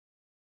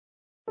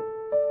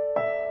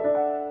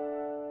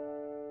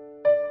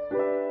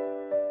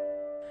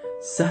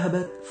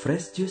Sahabat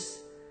Fresh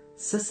Juice,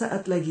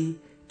 sesaat lagi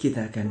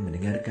kita akan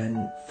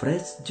mendengarkan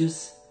Fresh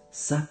Juice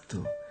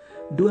Sabtu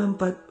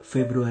 24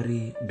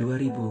 Februari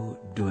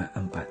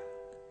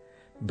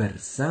 2024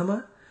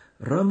 bersama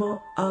Romo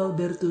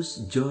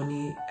Albertus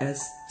Joni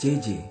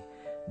SCJ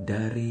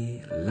dari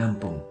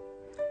Lampung.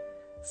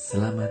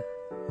 Selamat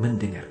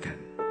mendengarkan.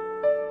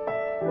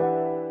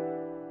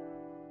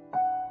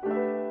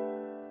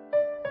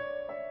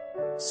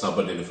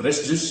 Sahabat dari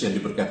Fresh Juice yang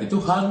diberkati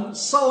Tuhan,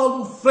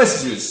 salam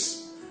Fresh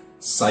Juice.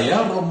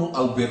 Saya Romo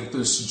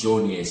Albertus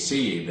Joni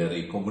SCJ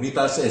dari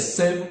komunitas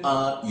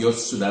SMA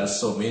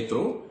Yosudarso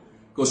Metro,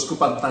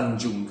 Keuskupan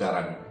Tanjung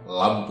Karang,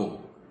 Lampung.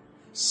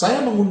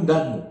 Saya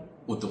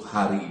mengundangmu untuk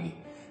hari ini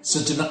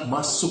sejenak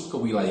masuk ke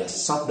wilayah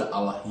sabda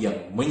Allah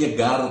yang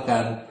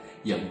menyegarkan,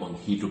 yang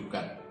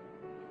menghidupkan.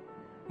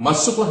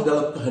 Masuklah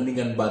dalam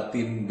keheningan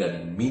batin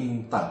dan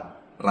minta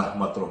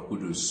rahmat Roh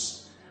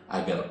Kudus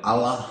agar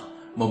Allah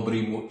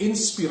memberimu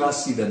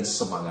inspirasi dan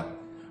semangat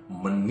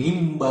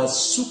menimba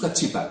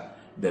sukacita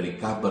dari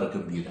kabar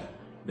gembira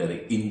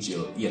dari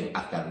Injil yang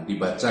akan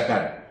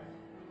dibacakan.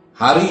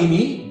 Hari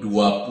ini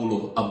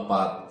 24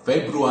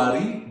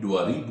 Februari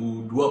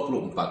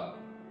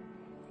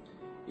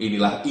 2024.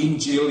 Inilah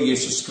Injil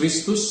Yesus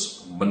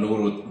Kristus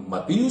menurut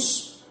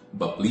Matius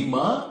bab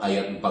 5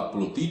 ayat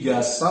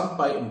 43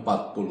 sampai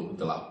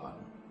 48.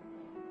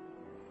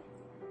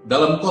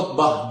 Dalam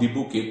khotbah di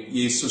bukit,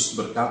 Yesus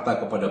berkata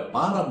kepada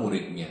para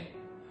muridnya,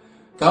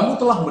 "Kamu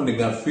telah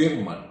mendengar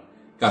firman,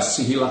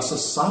 kasihilah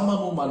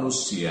sesamamu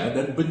manusia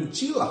dan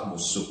bencilah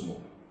musuhmu.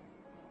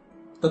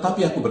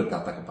 Tetapi aku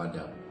berkata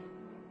kepadamu,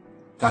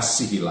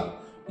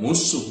 kasihilah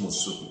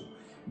musuh-musuhmu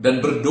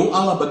dan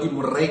berdoalah bagi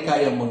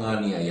mereka yang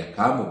menganiaya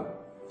kamu.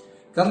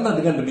 Karena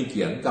dengan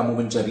demikian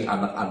kamu menjadi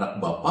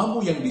anak-anak Bapamu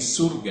yang di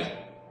surga.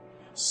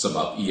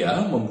 Sebab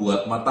Ia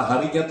membuat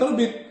mataharinya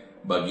terbit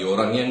bagi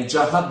orang yang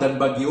jahat dan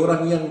bagi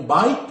orang yang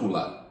baik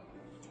pula.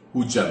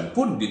 Hujan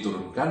pun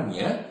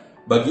diturunkannya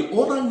bagi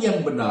orang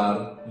yang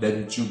benar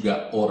dan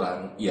juga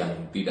orang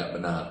yang tidak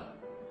benar.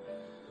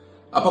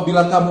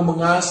 Apabila kamu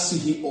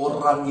mengasihi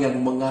orang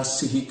yang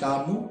mengasihi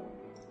kamu,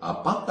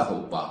 apakah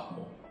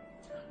upahmu?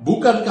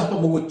 Bukankah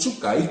pemungut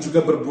cukai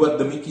juga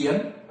berbuat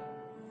demikian?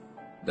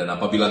 Dan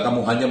apabila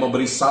kamu hanya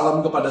memberi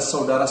salam kepada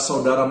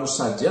saudara-saudaramu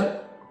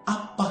saja,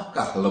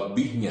 apakah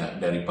lebihnya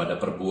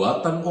daripada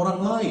perbuatan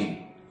orang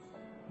lain?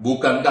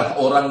 Bukankah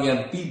orang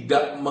yang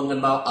tidak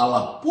mengenal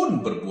Allah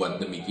pun berbuat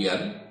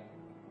demikian?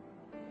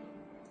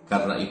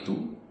 Karena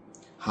itu,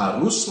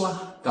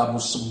 haruslah kamu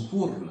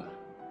sempurna,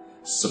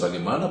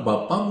 sebagaimana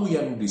Bapamu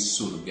yang di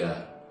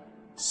surga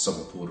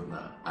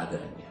sempurna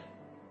adanya."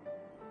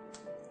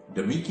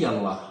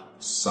 Demikianlah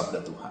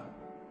sabda Tuhan.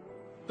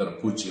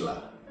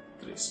 Terpujilah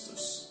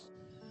Kristus.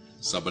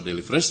 Sahabat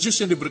Daily Fresh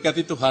Juice yang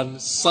diberkati Tuhan,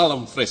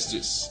 salam Fresh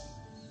Juice.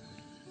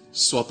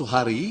 Suatu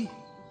hari,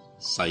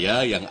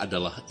 saya yang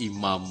adalah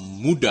imam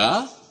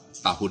muda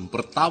tahun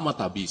pertama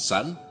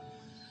tabisan,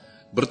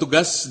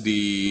 bertugas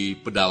di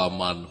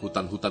pedalaman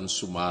hutan-hutan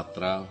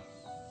Sumatera,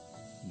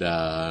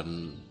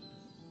 dan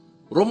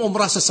Romo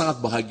merasa sangat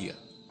bahagia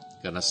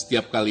karena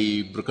setiap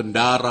kali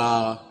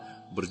berkendara,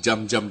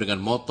 berjam-jam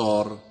dengan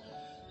motor,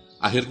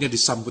 akhirnya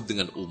disambut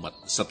dengan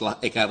umat. Setelah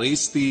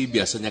Ekaristi,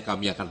 biasanya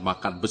kami akan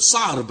makan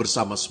besar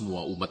bersama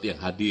semua umat yang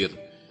hadir.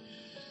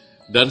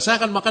 Dan saya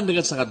akan makan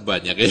dengan sangat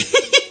banyak.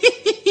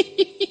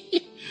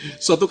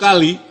 Suatu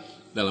kali,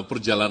 dalam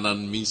perjalanan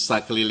misa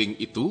keliling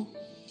itu,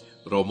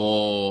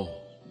 Romo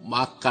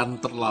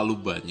makan terlalu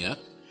banyak,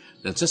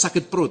 dan saya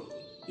sakit perut,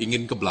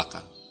 ingin ke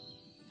belakang.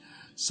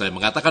 Saya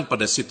mengatakan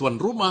pada si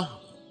tuan rumah,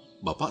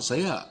 "Bapak,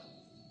 saya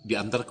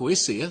diantar ke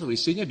WC ya,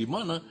 WC-nya di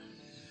mana?"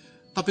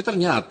 Tapi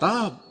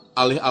ternyata,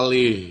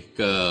 alih-alih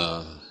ke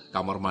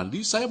kamar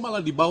mandi, saya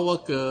malah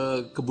dibawa ke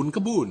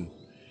kebun-kebun.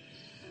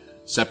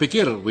 Saya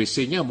pikir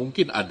WC-nya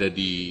mungkin ada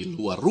di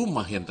luar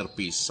rumah yang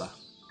terpisah.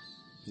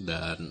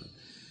 Dan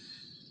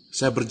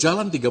saya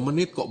berjalan 3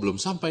 menit, kok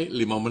belum sampai.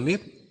 5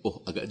 menit,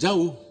 oh agak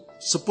jauh.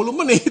 10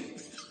 menit,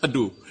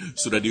 aduh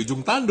sudah di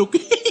ujung tanduk.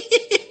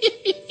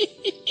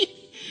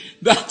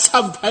 Dan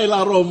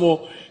sampailah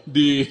Romo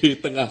di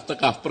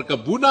tengah-tengah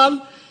perkebunan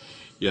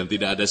yang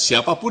tidak ada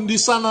siapapun di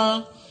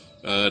sana.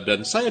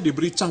 Dan saya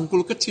diberi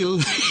cangkul kecil.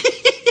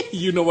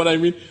 You know what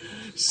I mean?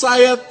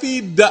 Saya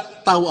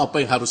tidak tahu apa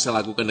yang harus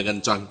saya lakukan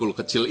dengan cangkul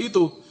kecil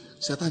itu.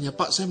 Saya tanya,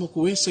 "Pak, saya mau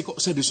ke WC, kok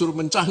saya disuruh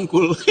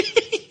mencangkul?"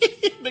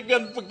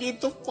 Dengan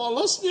begitu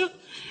polosnya.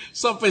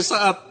 Sampai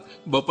saat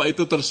Bapak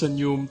itu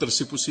tersenyum,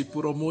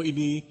 tersipu-sipu, "Romo,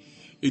 ini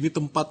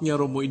tempatnya,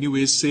 Romo, ini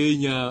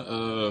WC-nya.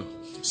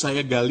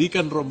 Saya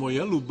galikan, Romo,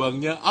 ya,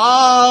 lubangnya."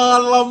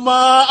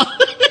 Alamak.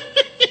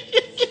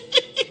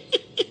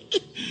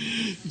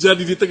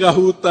 Jadi di tengah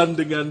hutan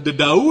dengan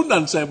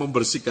dedaunan saya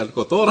membersihkan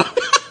kotoran.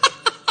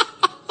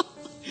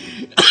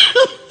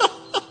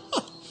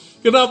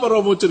 Kenapa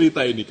Romo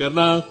cerita ini?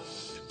 Karena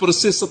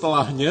persis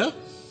setelahnya,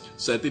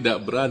 saya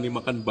tidak berani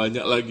makan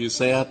banyak lagi.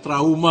 Saya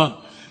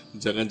trauma.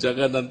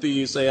 Jangan-jangan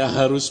nanti saya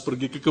harus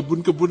pergi ke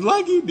kebun-kebun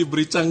lagi,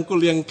 diberi cangkul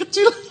yang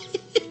kecil.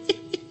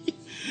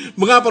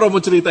 Mengapa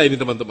Romo cerita ini,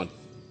 teman-teman?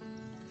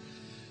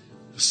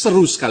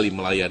 seru sekali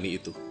melayani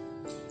itu.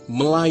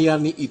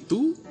 Melayani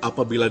itu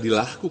apabila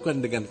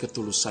dilakukan dengan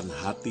ketulusan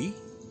hati,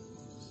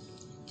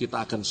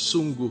 kita akan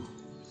sungguh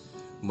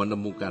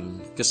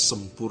menemukan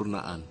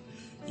kesempurnaan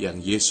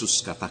yang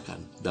Yesus katakan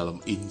dalam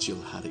Injil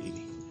hari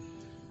ini.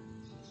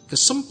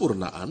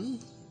 Kesempurnaan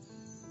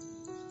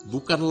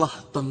bukanlah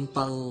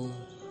tentang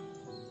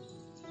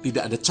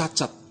tidak ada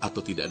cacat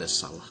atau tidak ada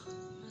salah.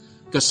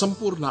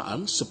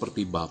 Kesempurnaan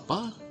seperti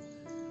Bapa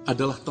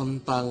adalah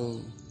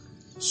tentang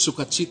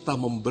sukacita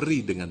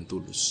memberi dengan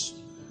tulus.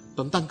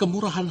 Tentang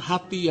kemurahan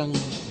hati yang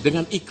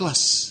dengan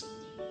ikhlas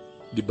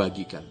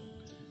dibagikan.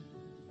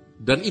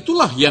 Dan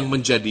itulah yang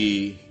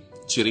menjadi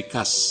ciri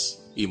khas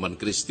iman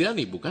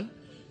Kristiani, bukan?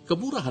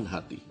 Kemurahan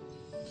hati.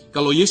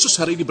 Kalau Yesus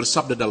hari ini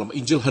bersabda dalam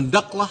Injil,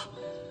 hendaklah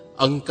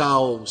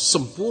engkau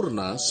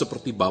sempurna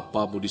seperti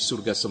Bapamu di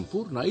surga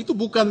sempurna, itu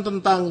bukan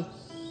tentang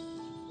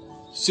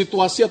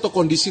situasi atau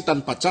kondisi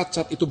tanpa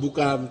cacat, itu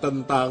bukan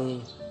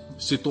tentang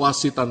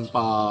situasi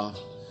tanpa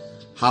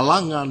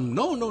halangan,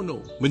 no.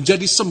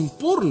 Menjadi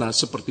sempurna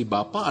seperti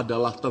Bapa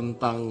adalah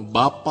tentang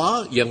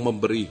Bapa yang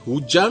memberi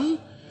hujan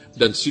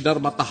dan sinar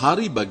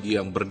matahari bagi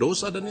yang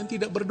berdosa dan yang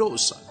tidak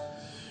berdosa.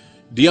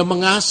 Dia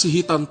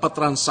mengasihi tanpa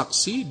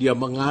transaksi, dia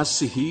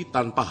mengasihi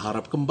tanpa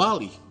harap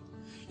kembali.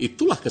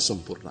 Itulah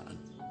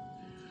kesempurnaan.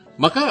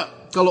 Maka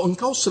kalau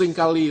engkau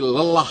seringkali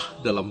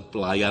lelah dalam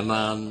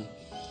pelayanan,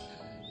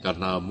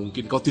 karena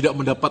mungkin kau tidak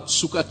mendapat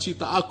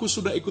sukacita, aku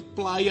sudah ikut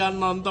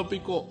pelayanan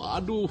tapi kok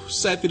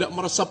saya tidak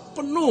merasa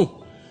penuh.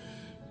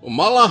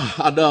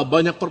 Malah ada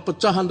banyak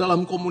perpecahan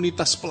dalam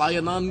komunitas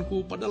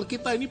pelayananku, padahal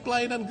kita ini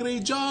pelayanan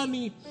gereja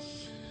nih.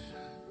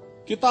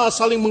 Kita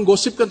saling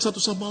menggosipkan satu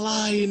sama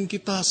lain,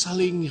 kita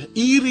saling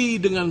iri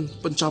dengan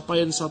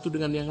pencapaian satu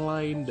dengan yang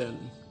lain.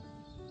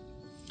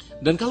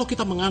 Dan kalau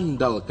kita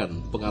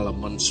mengandalkan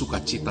pengalaman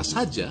sukacita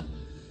saja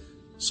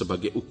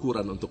sebagai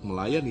ukuran untuk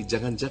melayani,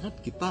 jangan-jangan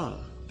kita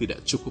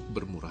tidak cukup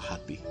bermurah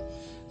hati.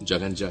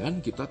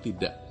 Jangan-jangan kita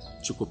tidak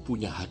cukup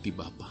punya hati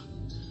Bapa.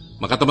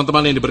 Maka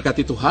teman-teman yang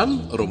diberkati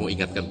Tuhan, Romo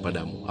ingatkan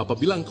padamu,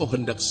 apabila engkau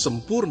hendak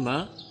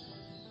sempurna,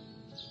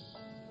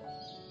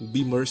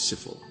 be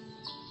merciful.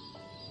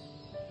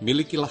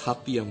 Milikilah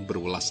hati yang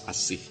berwelas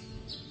asih.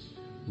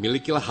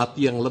 Milikilah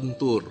hati yang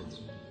lentur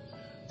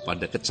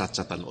pada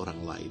kecacatan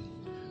orang lain,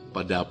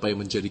 pada apa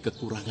yang menjadi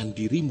kekurangan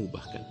dirimu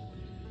bahkan.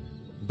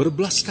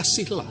 Berbelas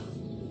kasihlah,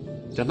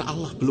 karena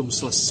Allah belum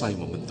selesai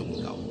membentuk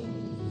engkau.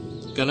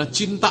 Karena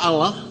cinta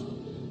Allah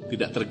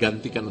tidak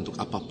tergantikan untuk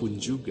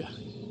apapun juga.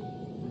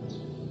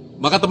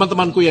 Maka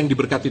teman-temanku yang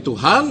diberkati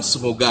Tuhan,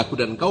 semoga aku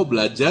dan kau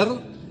belajar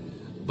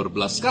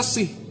berbelas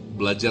kasih,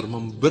 belajar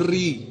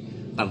memberi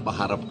tanpa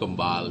harap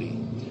kembali,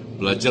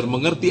 belajar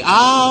mengerti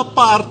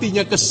apa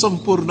artinya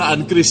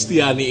kesempurnaan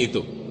Kristiani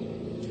itu.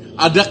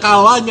 Ada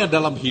kalanya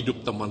dalam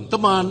hidup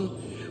teman-teman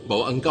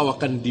bahwa engkau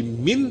akan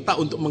diminta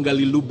untuk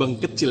menggali lubang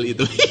kecil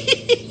itu.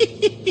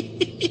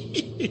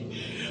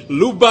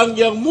 Lubang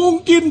yang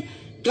mungkin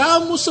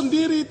kamu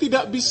sendiri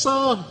tidak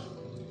bisa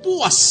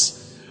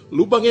puas.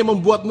 Lubang yang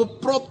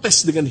membuatmu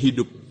protes dengan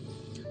hidup.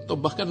 Atau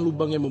bahkan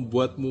lubang yang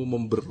membuatmu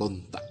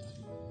memberontak.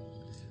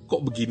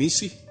 Kok begini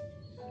sih?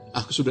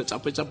 Aku sudah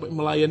capek-capek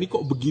melayani,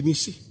 kok begini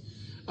sih?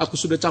 Aku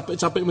sudah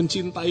capek-capek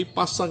mencintai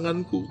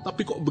pasanganku,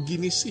 tapi kok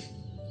begini sih?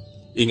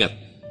 Ingat,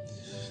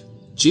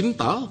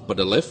 cinta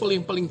pada level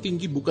yang paling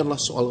tinggi bukanlah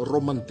soal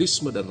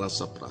romantisme dan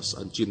rasa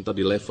perasaan. Cinta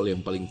di level yang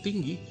paling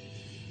tinggi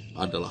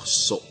adalah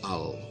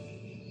soal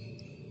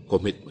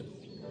komitmen.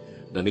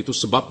 Dan itu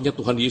sebabnya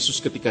Tuhan Yesus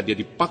ketika dia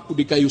dipaku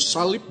di kayu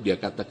salib, dia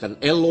katakan,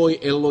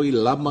 Eloi, Eloi,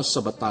 lama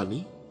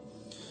sabatani.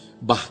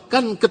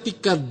 Bahkan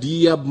ketika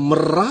dia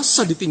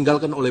merasa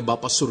ditinggalkan oleh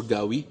Bapa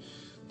Surgawi,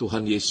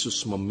 Tuhan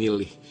Yesus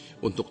memilih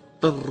untuk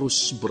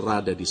terus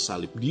berada di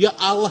salib. Dia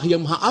Allah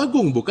yang Maha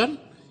Agung, bukan?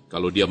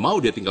 Kalau dia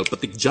mau, dia tinggal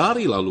petik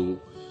jari lalu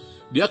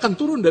dia akan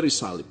turun dari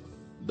salib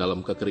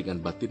dalam kekeringan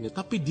batinnya.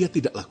 Tapi dia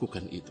tidak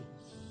lakukan itu.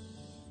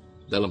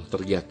 Dalam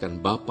teriakan,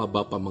 Bapa,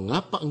 Bapa,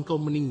 mengapa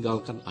engkau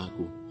meninggalkan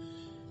aku?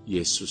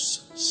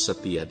 Yesus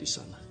setia di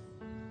sana.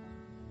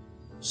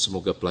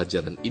 Semoga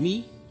pelajaran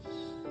ini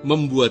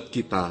membuat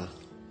kita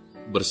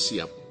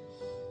bersiap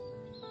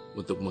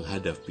untuk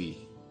menghadapi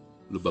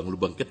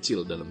lubang-lubang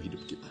kecil dalam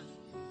hidup kita.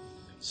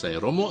 Saya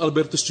Romo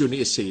Albertus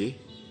Joni SCY,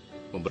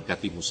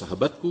 memberkatimu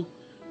sahabatku,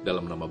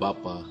 dalam nama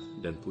Bapa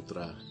dan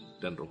Putra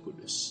dan Roh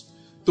Kudus.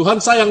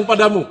 Tuhan sayang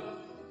padamu,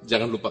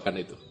 jangan lupakan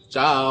itu.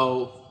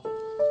 Ciao.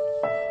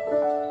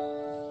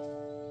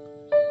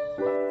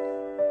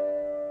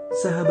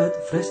 Sahabat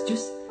Fresh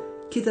Juice,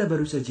 kita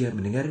baru saja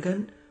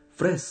mendengarkan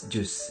Fresh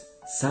Juice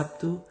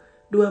Sabtu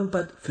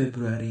 24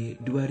 Februari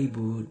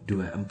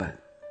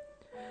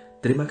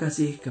 2024. Terima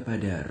kasih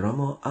kepada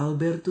Romo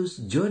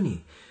Albertus Joni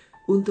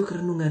untuk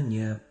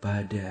renungannya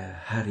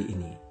pada hari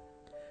ini.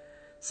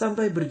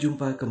 Sampai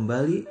berjumpa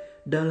kembali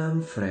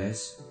dalam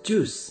Fresh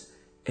Juice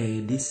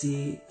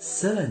edisi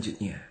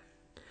selanjutnya.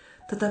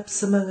 Tetap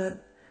semangat,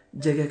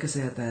 jaga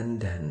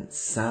kesehatan, dan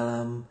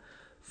salam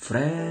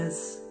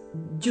Fresh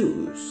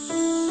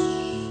Juice.